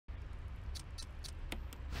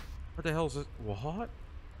What the hell is this? What?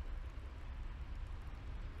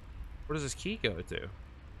 Where does this key go to?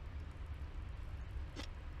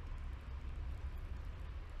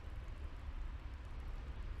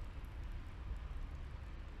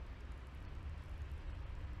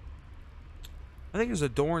 I think there's a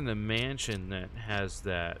door in the mansion that has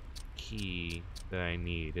that key that I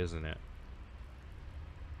need, isn't it?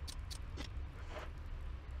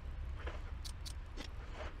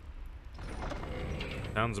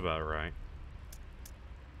 Sounds about right.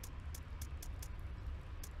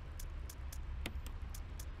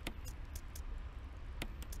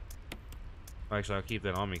 Actually, I'll keep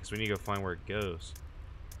that on me because we need to go find where it goes.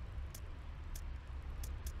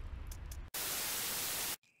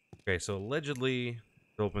 Okay, so allegedly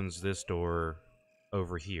it opens this door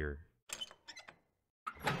over here.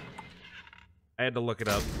 I had to look it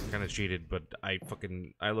up, kind of cheated, but I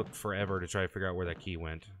looked forever to try to figure out where that key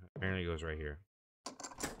went. Apparently it goes right here.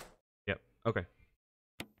 Yep, okay.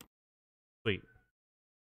 Sweet.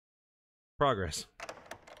 Progress.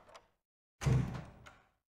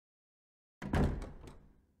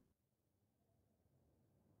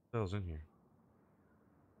 What the hell's in here?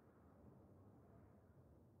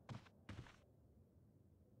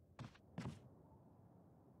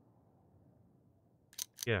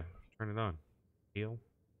 Yeah, turn it on. Heal.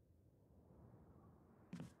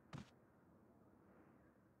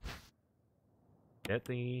 Get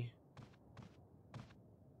the...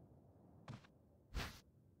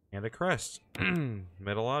 And a crest.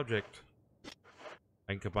 Metal object.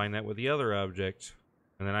 I can combine that with the other object.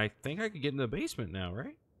 And then I think I could get in the basement now,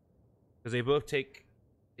 right? Because they both take...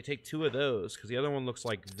 They take two of those, because the other one looks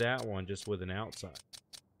like that one, just with an outside.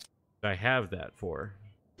 I have that for.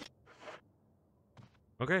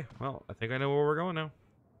 Okay, well, I think I know where we're going now.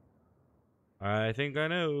 I think I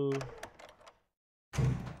know. I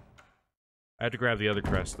have to grab the other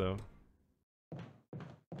crest, though.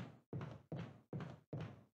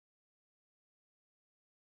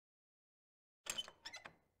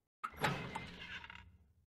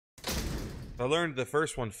 I learned the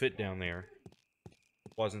first one fit down there.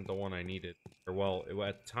 Wasn't the one I needed. Or, well,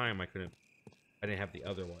 at the time, I didn't have the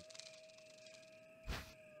other one.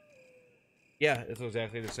 Yeah, it's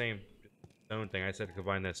exactly the same stone thing. I said to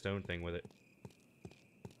combine that stone thing with it.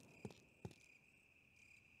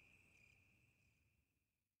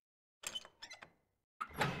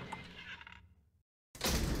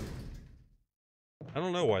 I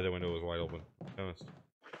don't know why the window was wide open, to be honest.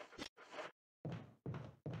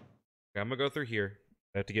 Okay, I'm gonna go through here.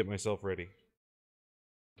 I have to get myself ready.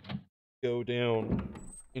 Go down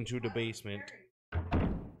into the basement.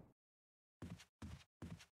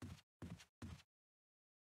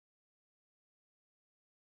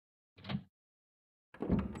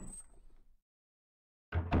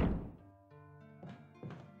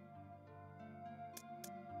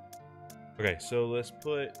 Okay, so let's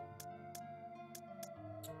put...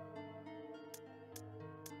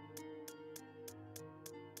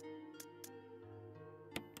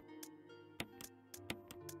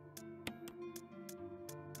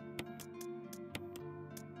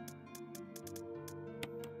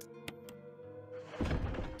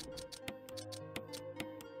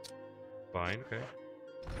 Fine, okay.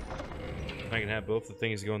 I can have both the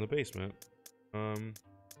things go in the basement.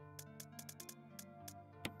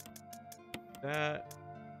 That...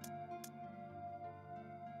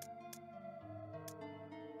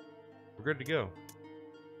 We're good to go.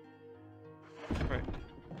 Alright.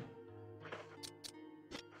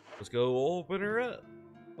 Let's go open her up.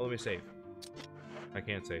 Oh, let me save. I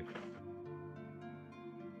can't save.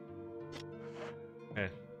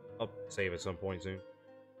 I'll save at some point soon.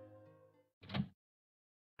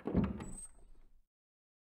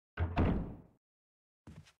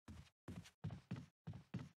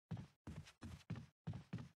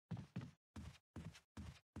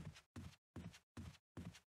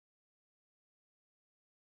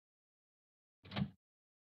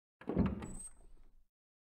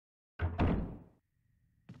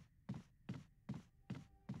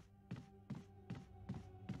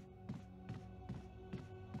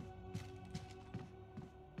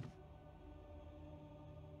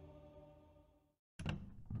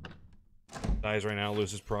 Dies right now,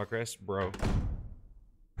 loses progress. Bro.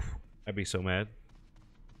 I'd be so mad.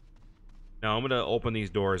 Now, I'm gonna open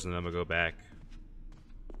these doors and then I'm gonna go back.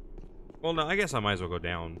 Well, no, I guess I might as well go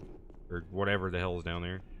down. Or whatever the hell is down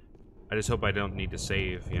there. I just hope I don't need to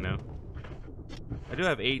save, you know? I do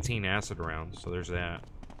have 18 acid rounds, so there's that.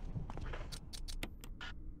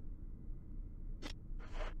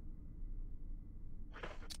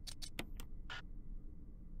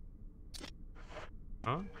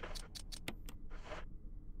 Huh?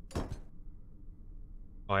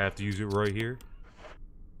 Oh, I have to use it right here.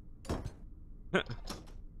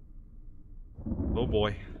 Oh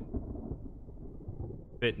boy.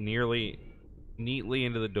 Fit neatly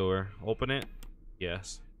into the door. Open it.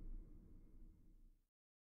 Yes.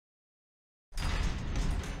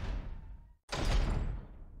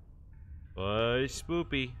 Fudge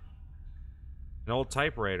spoopy. An old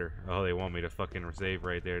typewriter. Oh, they want me to fucking save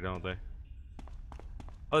right there, don't they?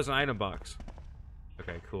 Oh, there's an item box.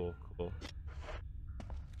 Okay, cool, cool.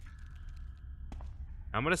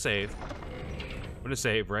 I'm gonna save. I'm gonna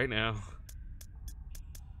save right now.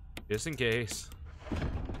 Just in case.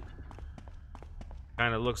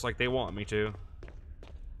 Kinda looks like they want me to.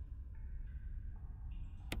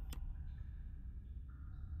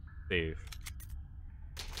 Save.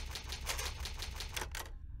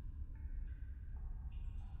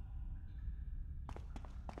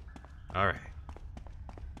 Alright.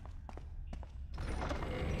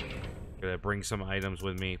 Gotta bring some items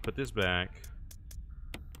with me. Put this back.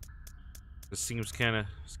 This seems kind of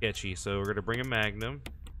sketchy, so we're gonna bring a magnum.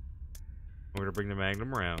 We're gonna bring the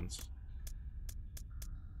magnum rounds.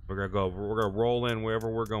 We're gonna roll in wherever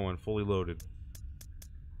we're going, fully loaded.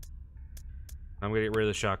 I'm gonna get rid of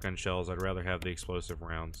the shotgun shells. I'd rather have the explosive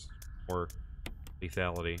rounds or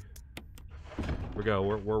lethality. Here we go.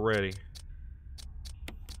 We're ready.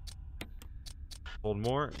 Hold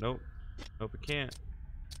more? Nope. Nope, it can't.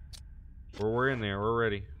 We're in there. We're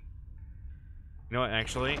ready. You know what?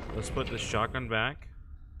 Actually, let's put the shotgun back.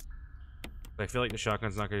 I feel like the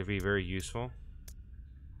shotgun's not going to be very useful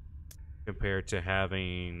compared to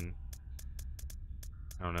having,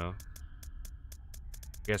 I don't know,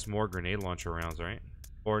 I guess more grenade launcher rounds, right?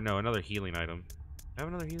 Or no, another healing item. Do I have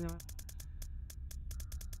another healing item?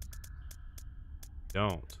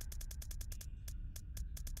 Don't.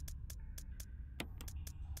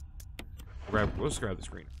 Let's grab the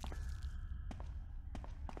screen.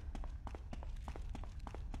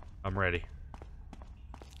 I'm ready.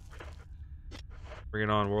 Bring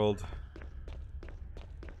it on, world.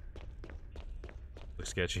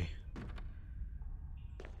 Looks sketchy.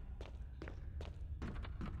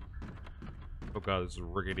 Oh god, this is a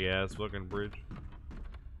rickety ass fucking bridge.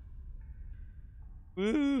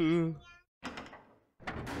 Woo!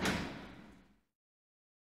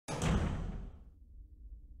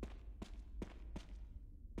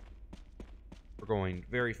 We're going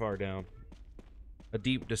very far down. A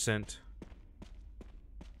deep descent.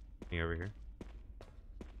 Over here.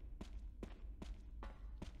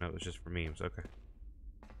 No, it was just for memes. Okay.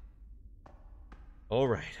 All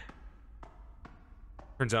right.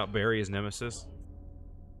 Turns out Barry is Nemesis.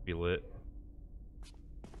 Be lit.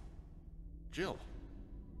 Jill,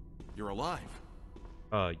 you're alive.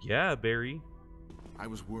 Yeah, Barry. I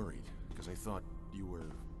was worried because I thought you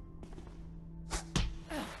were.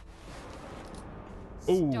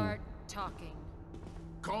 Start talking.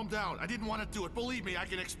 Calm down. I didn't want to do it. Believe me, I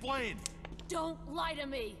can explain. Don't lie to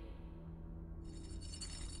me.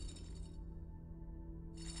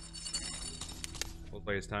 Looks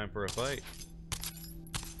like it's time for a fight.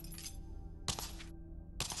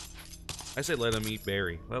 I say let him eat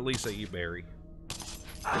Barry. Let Lisa eat Barry.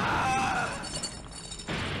 Oh,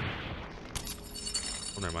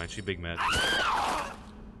 never mind. She big mad.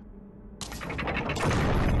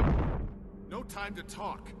 No time to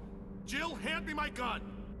talk. Jill, hand me my gun.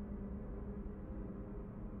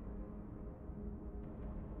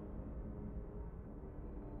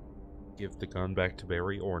 Give the gun back to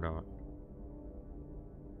Barry or not.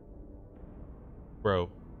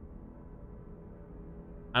 Bro.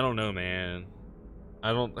 I don't know, man.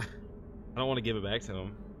 I don't want to give it back to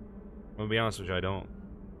him. I'm gonna be honest with you, I don't.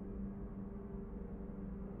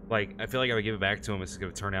 Like, I feel like if I give it back to him, it's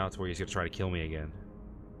gonna turn out to where he's gonna try to kill me again.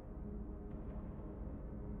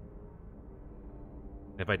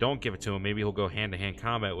 If I don't give it to him, maybe he'll go hand-to-hand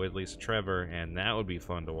combat with Lisa Trevor, and that would be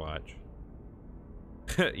fun to watch.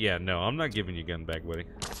 Yeah, no, I'm not giving you gun back, buddy.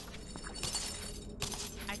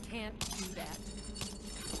 I can't do that.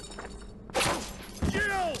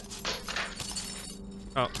 Jill!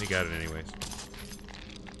 Oh, he got it anyways.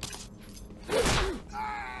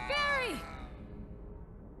 Barry!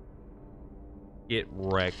 Get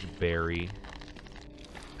wrecked, Barry.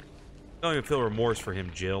 Don't even feel remorse for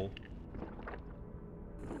him, Jill.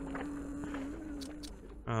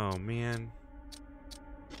 Oh, man.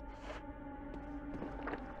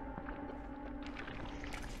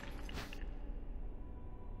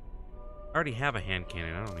 I already have a hand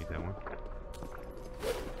cannon. I don't need that one.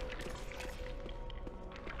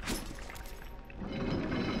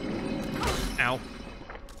 Ow.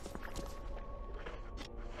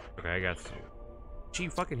 Okay, I got some. She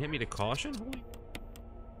fucking hit me to caution? Holy.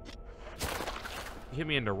 He hit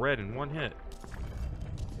me in the red in one hit.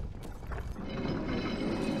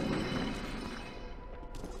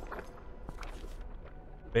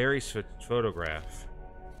 Barry's photograph.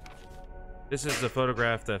 This is the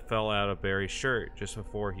photograph that fell out of Barry's shirt just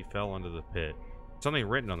before he fell into the pit. Something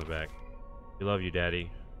written on the back. We love you, Daddy.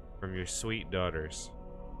 From your sweet daughters,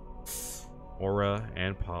 Aura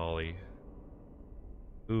and Polly.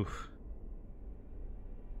 Oof.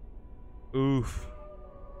 Oof.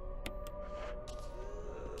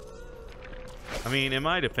 I mean, in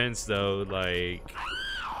my defense, though, like,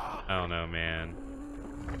 I don't know, man.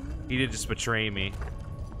 He did just betray me.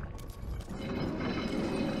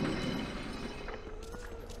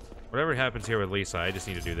 Whatever happens here with Lisa, I just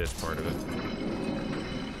need to do this part of it.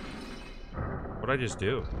 What'd I just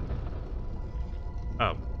do?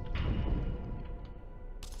 Oh.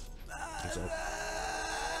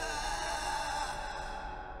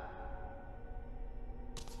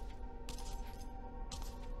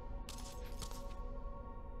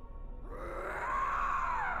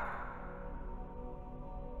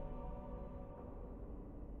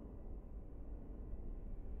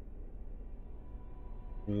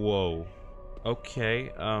 Whoa.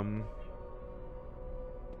 Okay, inside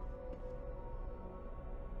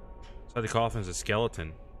the coffin's a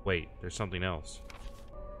skeleton. Wait, there's something else.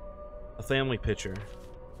 A family picture.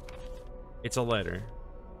 It's a letter.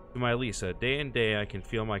 To my Lisa, day and day I can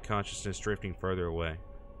feel my consciousness drifting further away.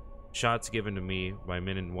 Shots given to me by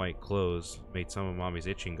men in white clothes made some of Mommy's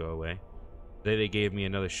itching go away. Today they gave me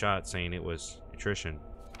another shot saying it was nutrition.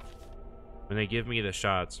 When they give me the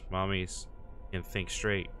shots, Mommy's can think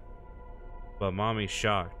straight. But Mommy's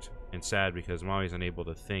shocked and sad because Mommy's unable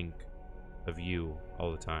to think of you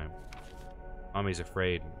all the time. Mommy's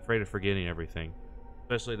afraid of forgetting everything,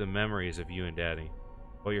 especially the memories of you and Daddy.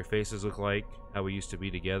 What your faces look like, how we used to be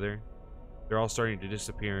together, they're all starting to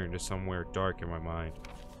disappear into somewhere dark in my mind.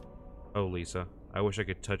 Oh, Lisa, I wish I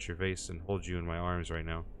could touch your face and hold you in my arms right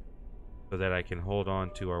now, so that I can hold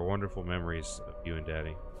on to our wonderful memories of you and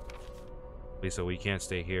Daddy. Lisa, we can't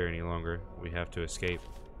stay here any longer. We have to escape.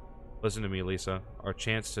 Listen to me, Lisa. Our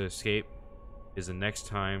chance to escape is the next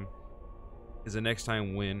time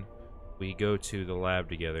when we go to the lab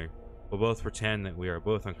together. We'll both pretend that we are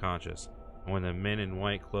both unconscious. And when the men in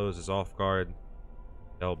white clothes is off guard,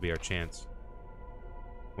 that'll be our chance.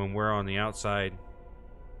 When we're on the outside,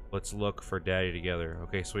 let's look for Daddy together.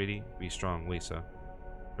 Okay, sweetie? Be strong, Lisa.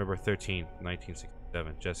 November 13th,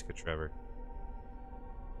 1967. Jessica Trevor.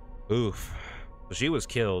 Oof. So she was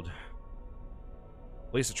killed.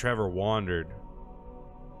 Lisa Trevor wandered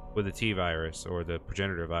with the T-virus, or the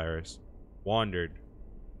progenitor virus. Wandered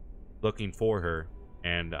looking for her,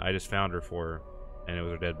 and I just found her for her, and it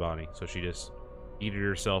was her dead body. So she just yeeted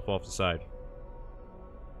herself off the side.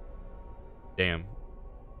 Damn.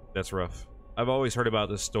 That's rough. I've always heard about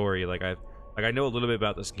this story. I know a little bit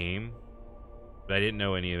about this game, but I didn't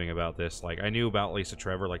know anything about this. Like, I knew about Lisa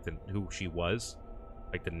Trevor, like who she was,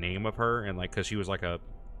 like the name of her, and like because she was like a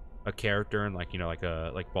character and like, you know,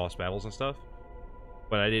 like boss battles and stuff.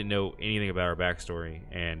 But I didn't know anything about her backstory,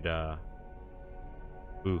 and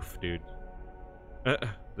oof, dude.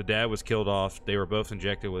 The dad was killed off. They were both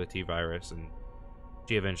injected with a T-virus, and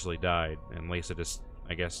she eventually died. And Lisa just,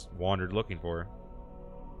 I guess, wandered looking for her.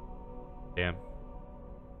 Damn.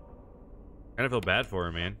 Kind of feel bad for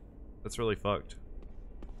her, man. That's really fucked.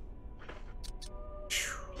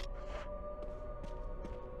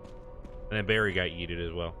 And then Barry got yeeted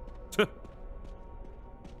as well.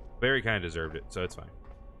 Barry kind of deserved it, so it's fine.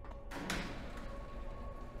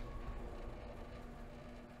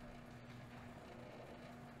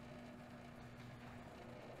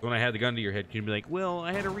 When I had the gun to your head, you'd be like, well,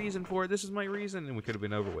 I had a reason for it. This is my reason. And we could have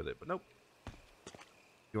been over with it. But nope.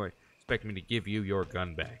 You expect me to give you your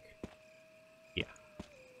gun back. Yeah.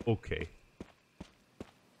 Okay.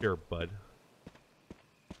 Sure, bud.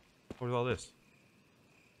 What was all this?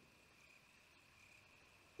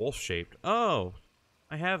 Wolf-shaped. Oh!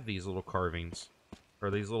 I have these little carvings. Or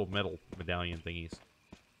these little metal medallion thingies.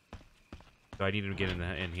 So I need to get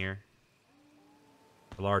in here.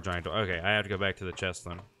 A large giant door. Okay, I have to go back to the chest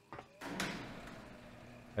then.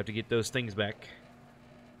 I have to get those things back.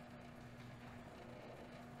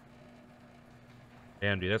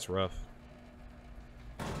 Damn, dude, that's rough.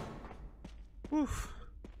 Oof.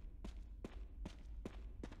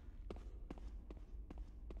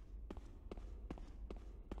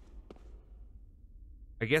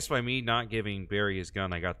 I guess by me not giving Barry his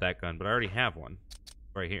gun, I got that gun, but I already have one.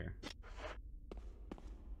 Right here.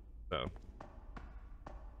 So.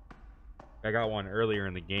 I got one earlier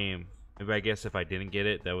in the game. Maybe I guess if I didn't get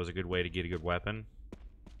it, that was a good way to get a good weapon.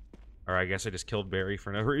 Or I guess I just killed Barry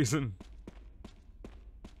for no reason.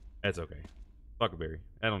 That's okay. Fuck a berry.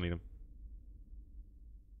 I don't need him.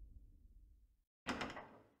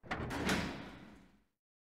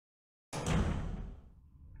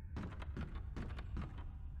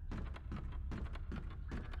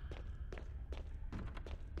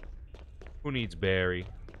 Who needs Barry?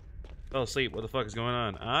 Fell asleep. What the fuck is going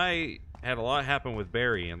on? I had a lot happen with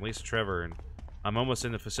Barry and Lisa Trevor, and I'm almost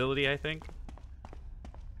in the facility, I think.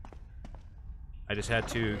 I just had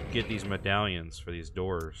to get these medallions for these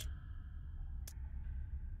doors.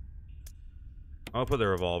 I'll put the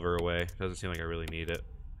revolver away. Doesn't seem like I really need it.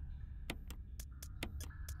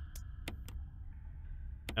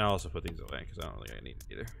 And I'll also put these away, because I don't think I need it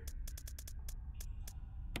either.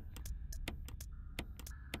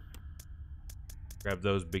 Grab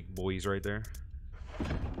those big boys right there.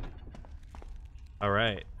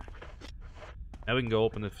 Alright. Now we can go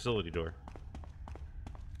open the facility door.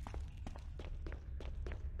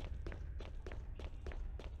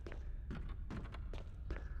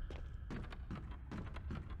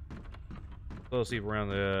 So let's see around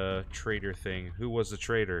the traitor thing. Who was the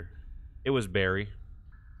traitor? It was Barry.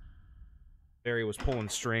 Barry was pulling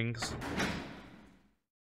strings.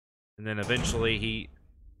 And then eventually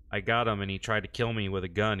I got him and he tried to kill me with a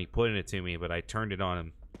gun. He pointed it to me, but I turned it on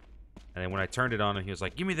him. And then when I turned it on him, he was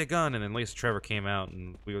like, "Give me the gun!" And then Lisa Trevor came out,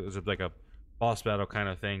 and it was like a boss battle kind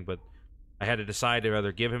of thing. But I had to decide to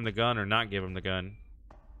either give him the gun or not give him the gun.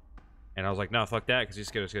 And I was like, "No, fuck that," because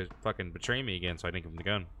he's gonna fucking betray me again. So I didn't give him the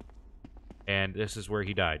gun. And this is where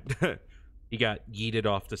he died. He got yeeted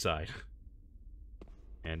off the side.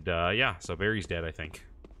 And yeah, so Barry's dead, I think.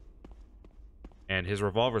 And his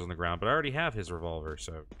revolver's on the ground, but I already have his revolver,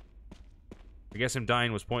 so I guess him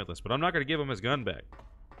dying was pointless. But I'm not gonna give him his gun back.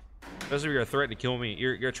 Especially if you're a threat to kill me.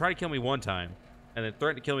 You're gonna try to kill me one time, and then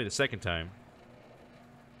threaten to kill me the second time.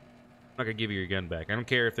 I'm not gonna give you your gun back. I don't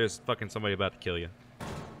care if there's fucking somebody about to kill you.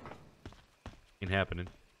 Ain't happening.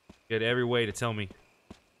 You had every way to tell me.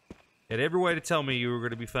 You had every way to tell me you were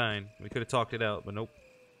gonna be fine. We could have talked it out, but nope.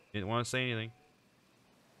 Didn't want to say anything.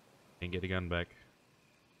 Didn't get the gun back.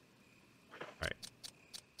 Alright.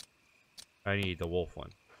 I need the wolf one.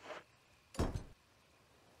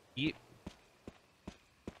 Yep.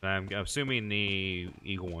 I'm assuming the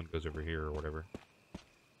eagle one goes over here or whatever.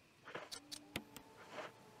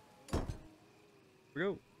 Here we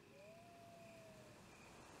go.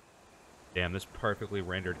 Damn, this perfectly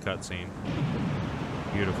rendered cutscene.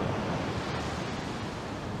 Beautiful.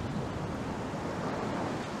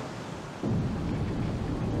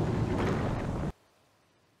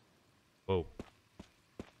 Whoa.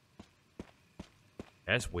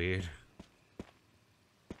 That's weird.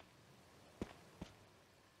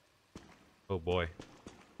 Oh boy.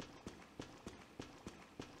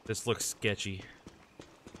 This looks sketchy.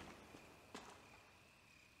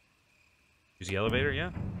 Use the elevator,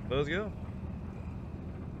 yeah? Let's go.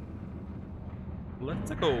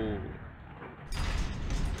 Let's go.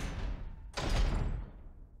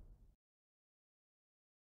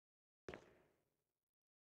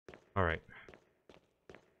 Alright.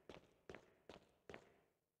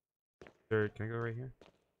 Can I go right here?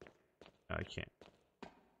 No, I can't.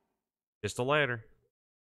 Just a ladder.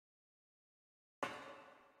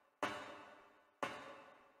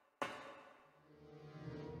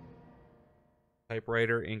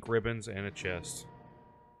 Typewriter, ink ribbons, and a chest.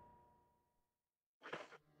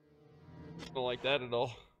 Don't like that at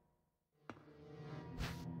all.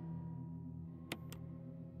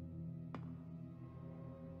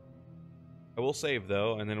 I will save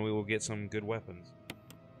though, and then we will get some good weapons.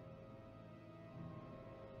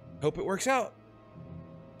 Hope it works out.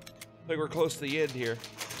 I think we're close to the end here.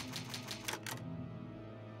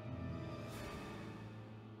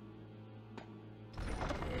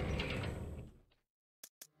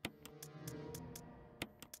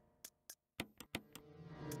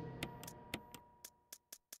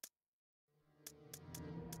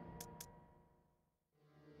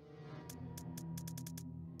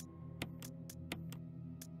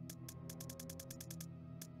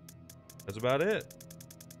 That's about it.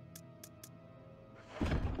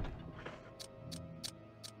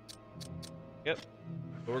 Yep.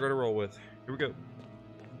 What we're gonna roll with. Here we go.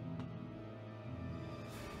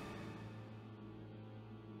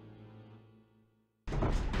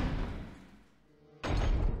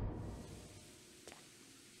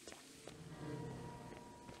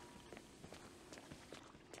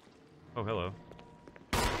 Oh, hello.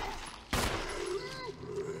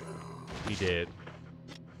 He did.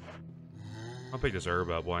 I'll pick this herb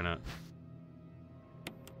up, why not?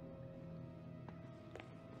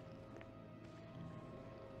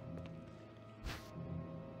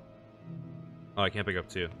 Oh, I can't pick up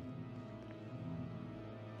two.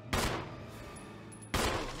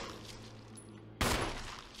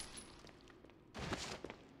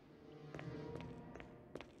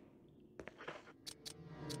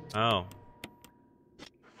 Oh.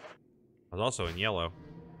 I was also in yellow.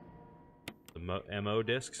 The MO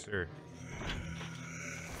discs, or...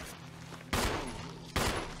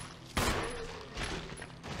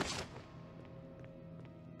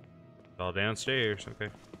 All downstairs,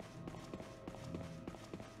 okay.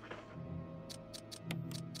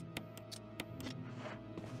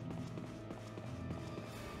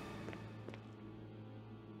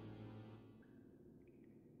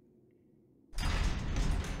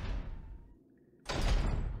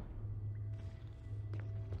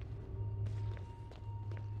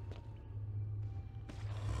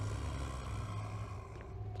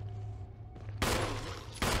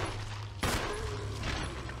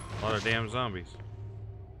 A lot of damn zombies.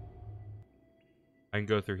 I can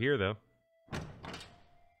go through here, though. What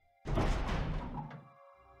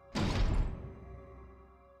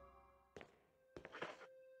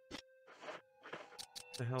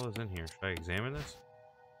the hell is in here? Should I examine this?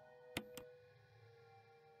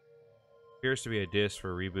 Appears to be a disk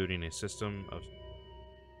for rebooting a system of...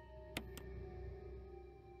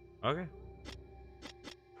 Okay.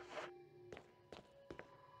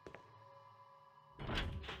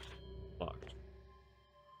 Locked.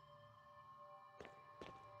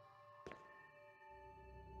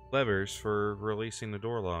 Levers for releasing the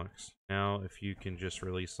door locks. Now, if you can just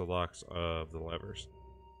release the locks of the levers.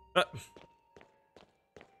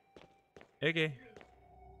 Okay.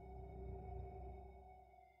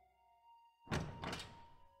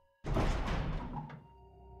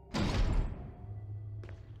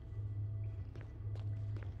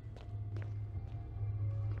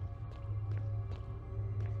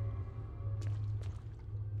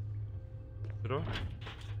 The door?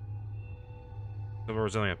 The door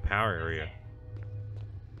was only a power area.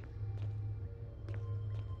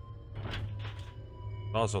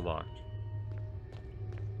 Also locked.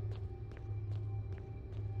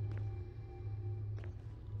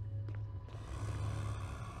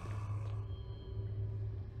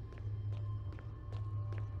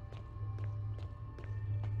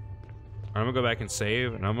 I'm gonna go back and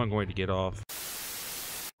save, and I'm going to get off.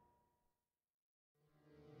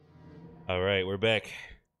 Alright, we're back.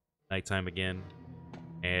 Nighttime again.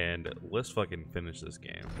 And let's fucking finish this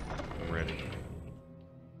game. I'm ready. I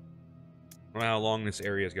don't know how long this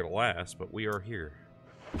area is gonna last, but we are here.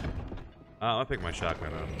 I'll pick my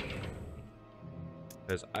shotgun up.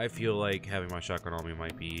 Because I feel like having my shotgun on me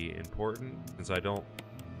might be important, since I don't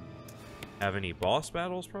have any boss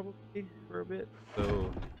battles, probably, for a bit.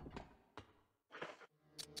 So...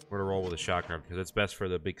 we're gonna roll with a shotgun because it's best for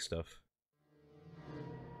the big stuff.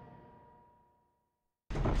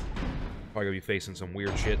 Probably gonna be facing some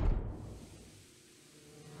weird shit.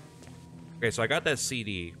 Okay, so I got that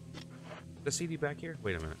CD. The CD back here?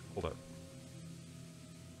 Wait a minute. Hold up.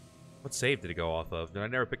 What save did it go off of? Did I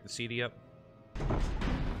never pick the CD up?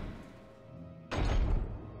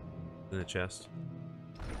 In the chest.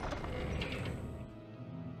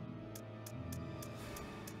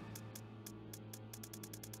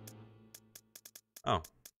 Oh,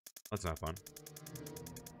 that's not fun.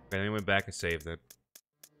 Okay, then we went back and saved it.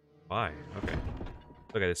 Why? Okay.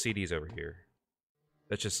 Look at the CD's over here.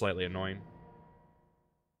 That's just slightly annoying.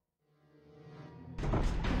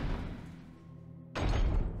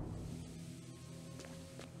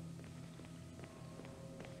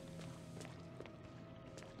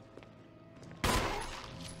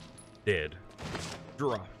 Dead.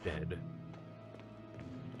 Drop dead.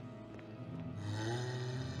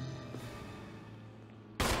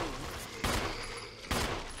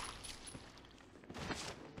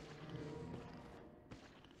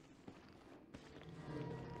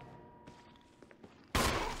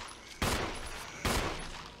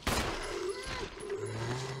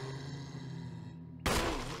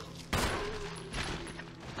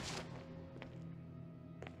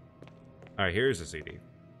 Alright, here's the CD.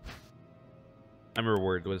 I remember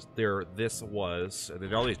where it was there. This was, and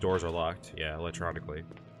then all these doors are locked. Yeah, electronically.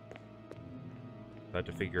 I had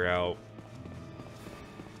to figure out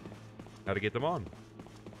how to get them on.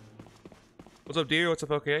 What's up, dear? What's up,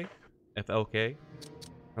 OK? FLK?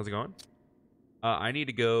 How's it going? I need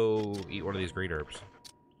to go eat one of these green herbs.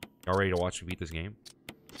 Y'all ready to watch me beat this game?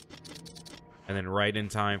 And then right in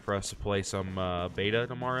time for us to play some beta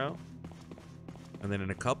tomorrow. And then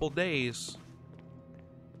in a couple days,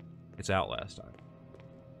 it's Outlast time.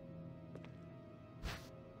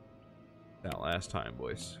 Outlast time,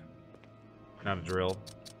 boys. Not a drill.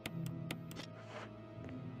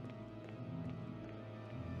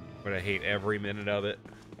 But I hate every minute of it.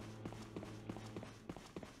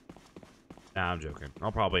 Nah, I'm joking.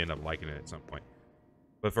 I'll probably end up liking it at some point.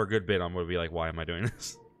 But for a good bit, I'm going to be like, why am I doing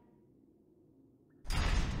this?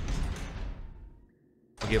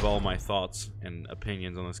 I'll give all my thoughts and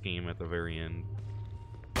opinions on this game at the very end.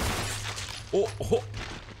 Oh!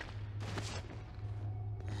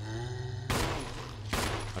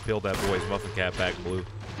 I peeled that boy's muffin cap back blue.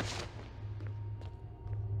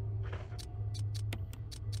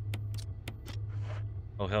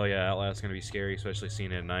 Oh hell yeah, Outlast's gonna be scary, especially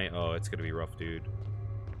seeing it at night. Oh, it's gonna be rough, dude.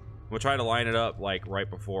 We'll try to line it up like right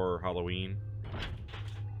before Halloween.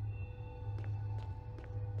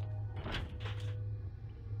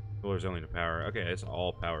 Cooler's only to power. Okay, it's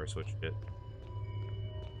all power switch shit.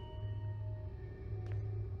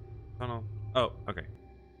 Tunnel. Oh, okay.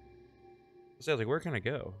 So I was like, where can I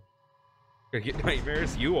go? Gonna get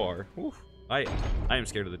nightmares? You are. Oof. I am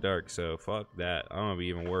scared of the dark, so fuck that. I'm gonna be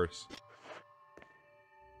even worse.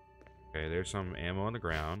 Okay, there's some ammo on the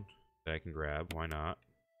ground that I can grab. Why not?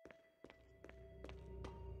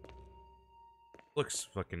 Looks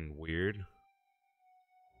fucking weird.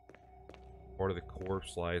 Part of the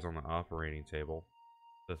corpse lies on the operating table.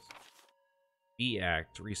 This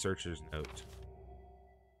B-Act researcher's note.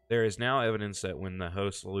 There is now evidence that when the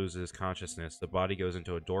host loses consciousness, the body goes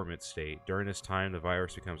into a dormant state. During this time, the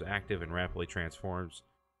virus becomes active and rapidly transforms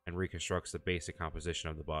and reconstructs the basic composition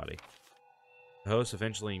of the body. The host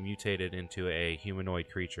eventually mutated into a humanoid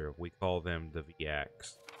creature. We call them the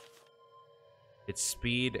V-Acts. Its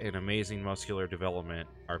speed and amazing muscular development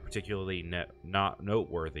are particularly not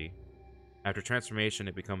noteworthy. After transformation,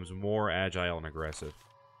 it becomes more agile and aggressive.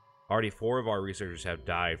 Already 4 of our researchers have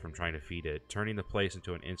died from trying to feed it, turning the place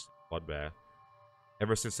into an instant bloodbath.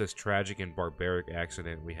 Ever since this tragic and barbaric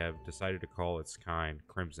accident, we have decided to call its kind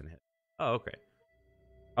Crimson Head. Oh, okay.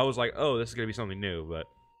 I was like, oh, this is going to be something new, but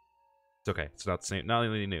it's okay. It's not the same. Not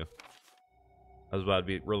anything new. I was about to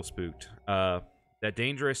be real spooked. That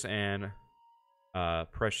dangerous and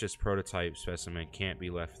precious prototype specimen can't be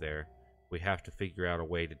left there. We have to figure out a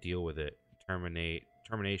way to deal with it.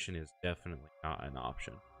 Termination is definitely not an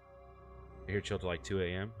option. You're here chill till like 2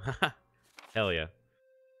 a.m. Hell yeah.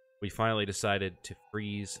 We finally decided to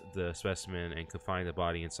freeze the specimen and confine the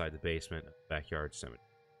body inside the basement of the backyard cemetery.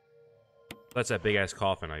 That's that big ass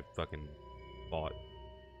coffin I fucking bought.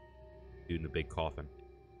 Dude in the big coffin.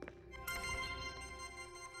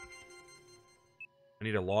 I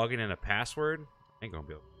need a login and a password? I ain't gonna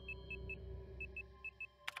be able.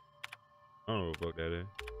 I don't know what that is.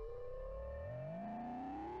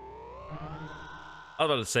 I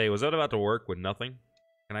was about to say, was that about to work with nothing?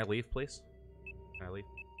 Can I leave, please? Can I leave?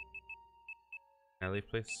 Can I leave,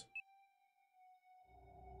 please?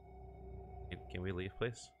 Can we leave,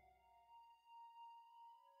 please?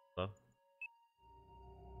 Hello?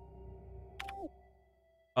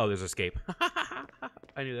 Oh, there's escape.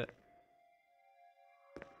 I knew that.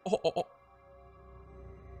 Oh.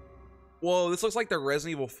 Whoa, this looks like the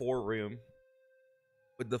Resident Evil 4 room.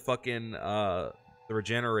 With the fucking, the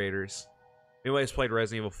regenerators. If anybody's played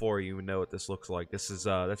Resident Evil 4, you would know what this looks like. This is,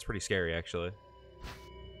 that's pretty scary, actually.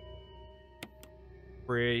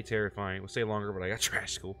 Pretty terrifying. We'll stay longer, but I got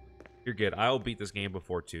trash school. You're good. I'll beat this game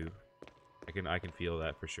before 2. I can feel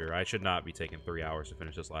that for sure. I should not be taking 3 hours to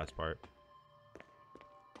finish this last part.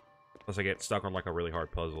 Unless I get stuck on, like, a really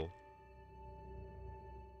hard puzzle.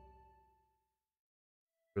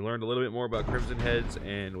 We learned a little bit more about Crimson Heads,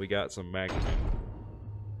 and we got some magnitude.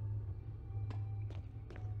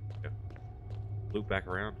 Loop back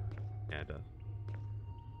around? Yeah, it does.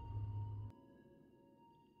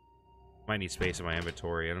 Might need space in my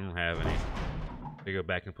inventory. I don't have any. I go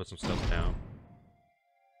back and put some stuff down.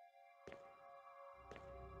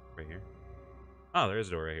 Right here. Oh, there is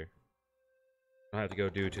a door right here. I have to go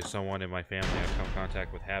due to someone in my family I've come in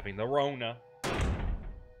contact with having the Rona.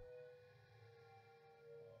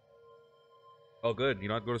 Oh, good. You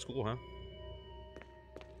don't have to go to school, huh?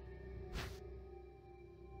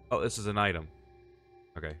 Oh, this is an item.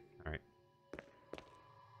 Okay, alright.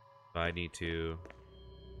 So I need to...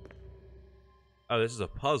 Oh, this is a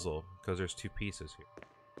puzzle, because there's 2 pieces here.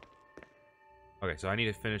 Okay, so I need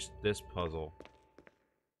to finish this puzzle.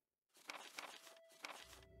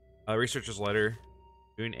 Researcher's letter,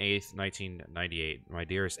 June 8th, 1998. My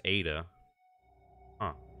dearest Ada.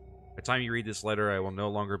 Huh. By the time you read this letter, I will no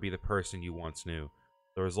longer be the person you once knew.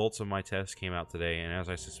 The results of my test came out today, and as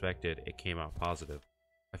I suspected, it came out positive.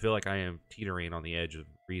 I feel like I am teetering on the edge of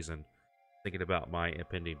reason, thinking about my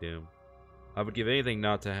impending doom. I would give anything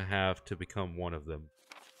not to have to become one of them.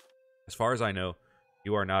 As far as I know,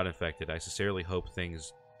 you are not infected. I sincerely hope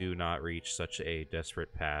things do not reach such a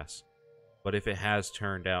desperate pass. But if it has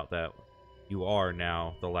turned out that you are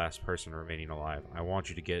now the last person remaining alive, I want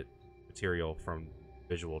you to get material from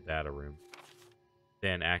visual data room.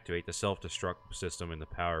 Then activate the self-destruct system in the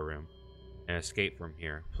power room and escape from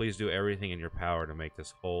here. Please do everything in your power to make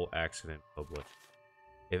this whole accident public.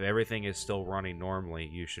 If everything is still running normally,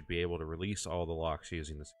 you should be able to release all the locks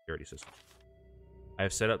using the security system. I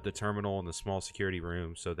have set up the terminal in the small security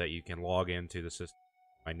room so that you can log into the system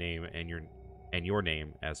with my name and your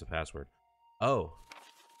name as a password. Oh.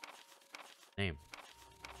 Name.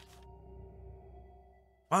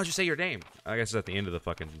 Why don't you say your name? I guess it's at the end of the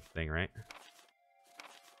fucking thing, right?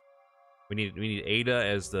 We need Ada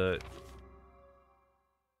as the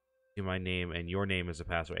my name and your name as a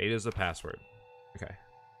password. Ada is the password. Okay.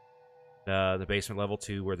 The basement level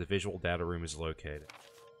 2 where the visual data room is located.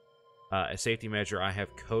 A safety measure, I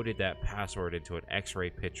have coded that password into an X-ray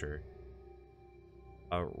picture.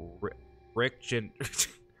 A Wrenchnogram.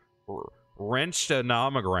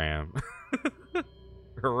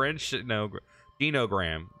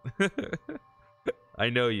 Genogram. I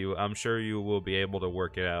know you. I'm sure you will be able to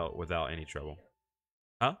work it out without any trouble.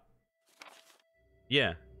 Huh?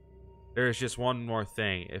 Yeah. There's just one more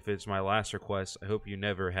thing. If it's my last request, I hope you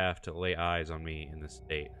never have to lay eyes on me in this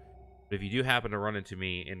state. But if you do happen to run into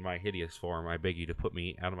me in my hideous form, I beg you to put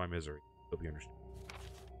me out of my misery. Hope you understand.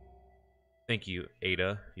 Thank you,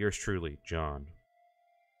 Ada. Yours truly, John.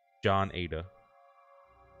 John Ada.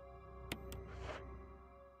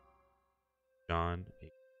 John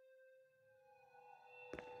Ada.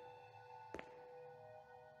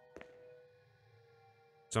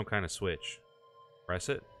 Some kind of switch. Press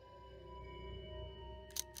it.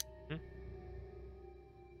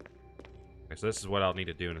 Okay, so this is what I'll need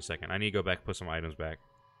to do in a second. I need to go back and put some items back.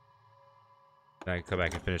 Then I can come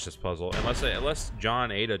back and finish this puzzle. Unless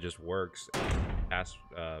John Ada just works past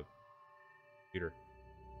computer.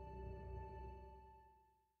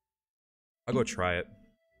 I'll go try it.